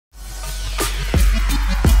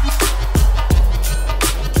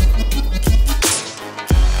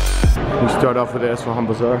start off with the Isfahan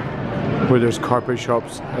Bazaar, where there's carpet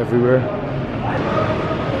shops everywhere.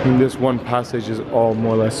 And this one passage is all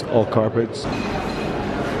more or less all carpets.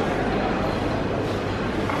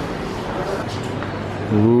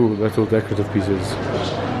 Ooh, little decorative pieces.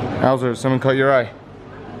 Alzer, someone caught your eye?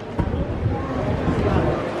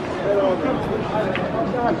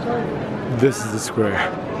 This is the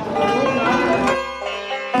square.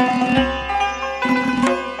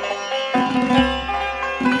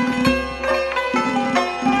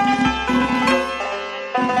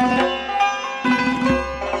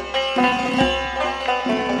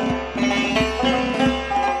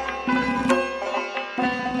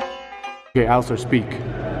 Okay, Alzer, speak. Yes,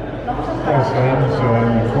 I am. So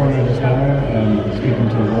I'm in the corner just now and speaking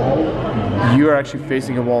to a wall. You're actually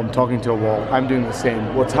facing a wall and talking to a wall. I'm doing the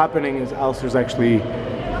same. What's happening is Alzer's actually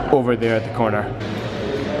over there at the corner.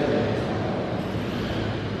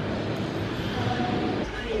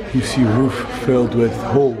 You see roof filled with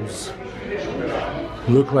holes.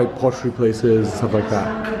 Look like pottery places, stuff like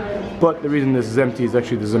that. But the reason this is empty is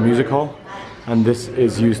actually there's a music hall, and this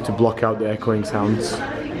is used to block out the echoing sounds.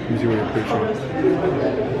 You see what you're picturing.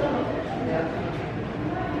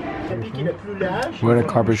 We're in a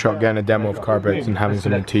carpet shop getting a demo of carpets and having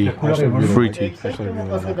some tea. Free tea.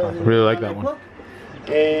 Really like that one.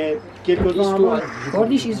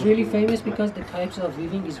 Kurdish is really famous because the types of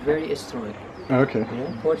weaving is very strong. Okay.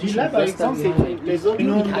 Kurdish is based on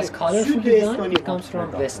it has colorful design. It comes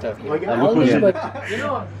from west of here. But you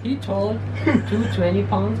know, he told 220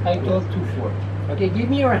 pounds. I told 240. Okay, give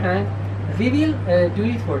me your hand. We will do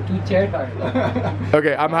it for 230.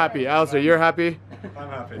 Okay, I'm happy. Alzer, you're happy? I'm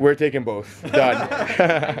happy. We're taking both. Done.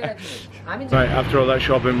 Right, after all that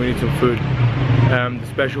shopping, we need some food. The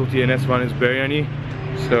specialty in Isfahan is biryani,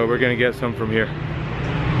 so we're gonna get some from here.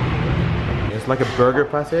 It's like a burger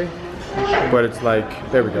pate, but it's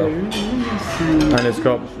like, there we go. And it's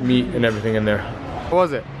got meat and everything in there. How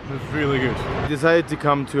was it? It was really good. We decided to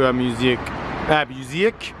come to a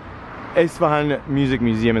Isfahan Music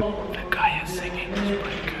Museum. The guy is singing, it's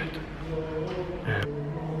pretty good.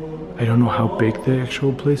 I don't know how big the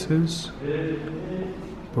actual place is,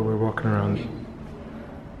 but we're walking around.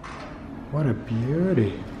 What a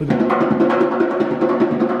beauty. Look at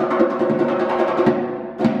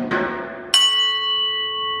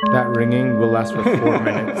that ringing will last for 4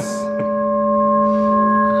 minutes.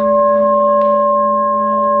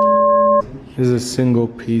 This is a single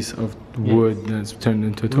piece of wood that's turned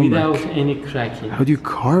into a turmeric. Without any cracking. How do you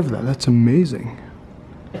carve that? That's amazing.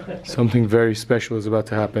 Something very special is about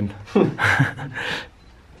to happen.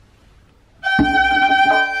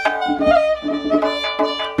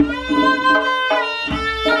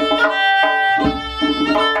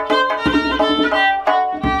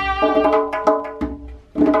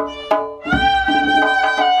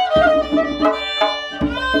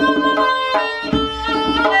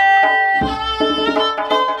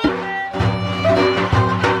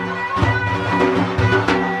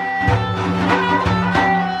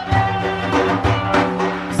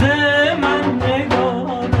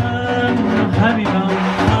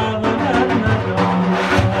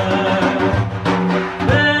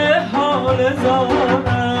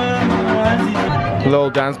 Little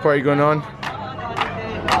dance party going on.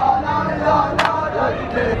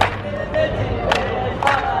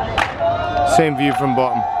 Same view from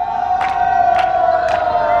bottom.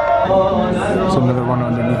 There's another one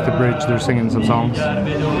underneath the bridge. They're singing some songs.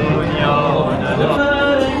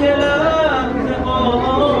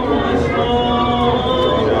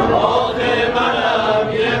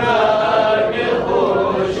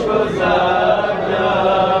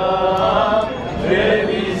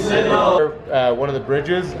 One of the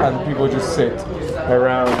bridges, and people just sit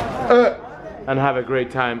around and have a great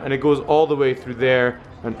time, and it goes all the way through there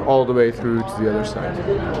and all the way through to the other side.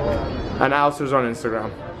 And Alzer's on Instagram.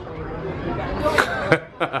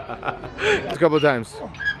 A couple of times.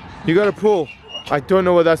 You got a pull. I don't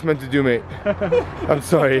know what that's meant to do, mate. I'm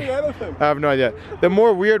sorry. I have no idea. The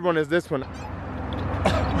more weird one is this one.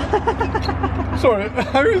 Sorry,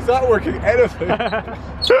 how is that working? Anything?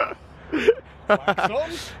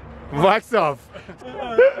 Wax off.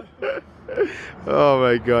 Oh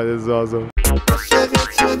my god, this is awesome.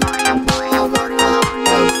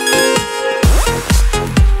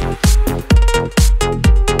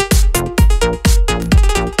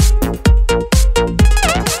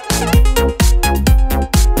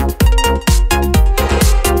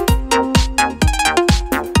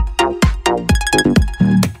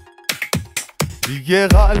 دیگه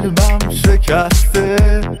قلبم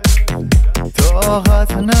شکسته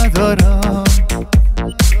طاقت ندارم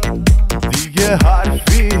دیگه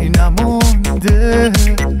حرفی نمونده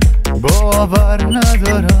باور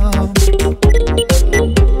ندارم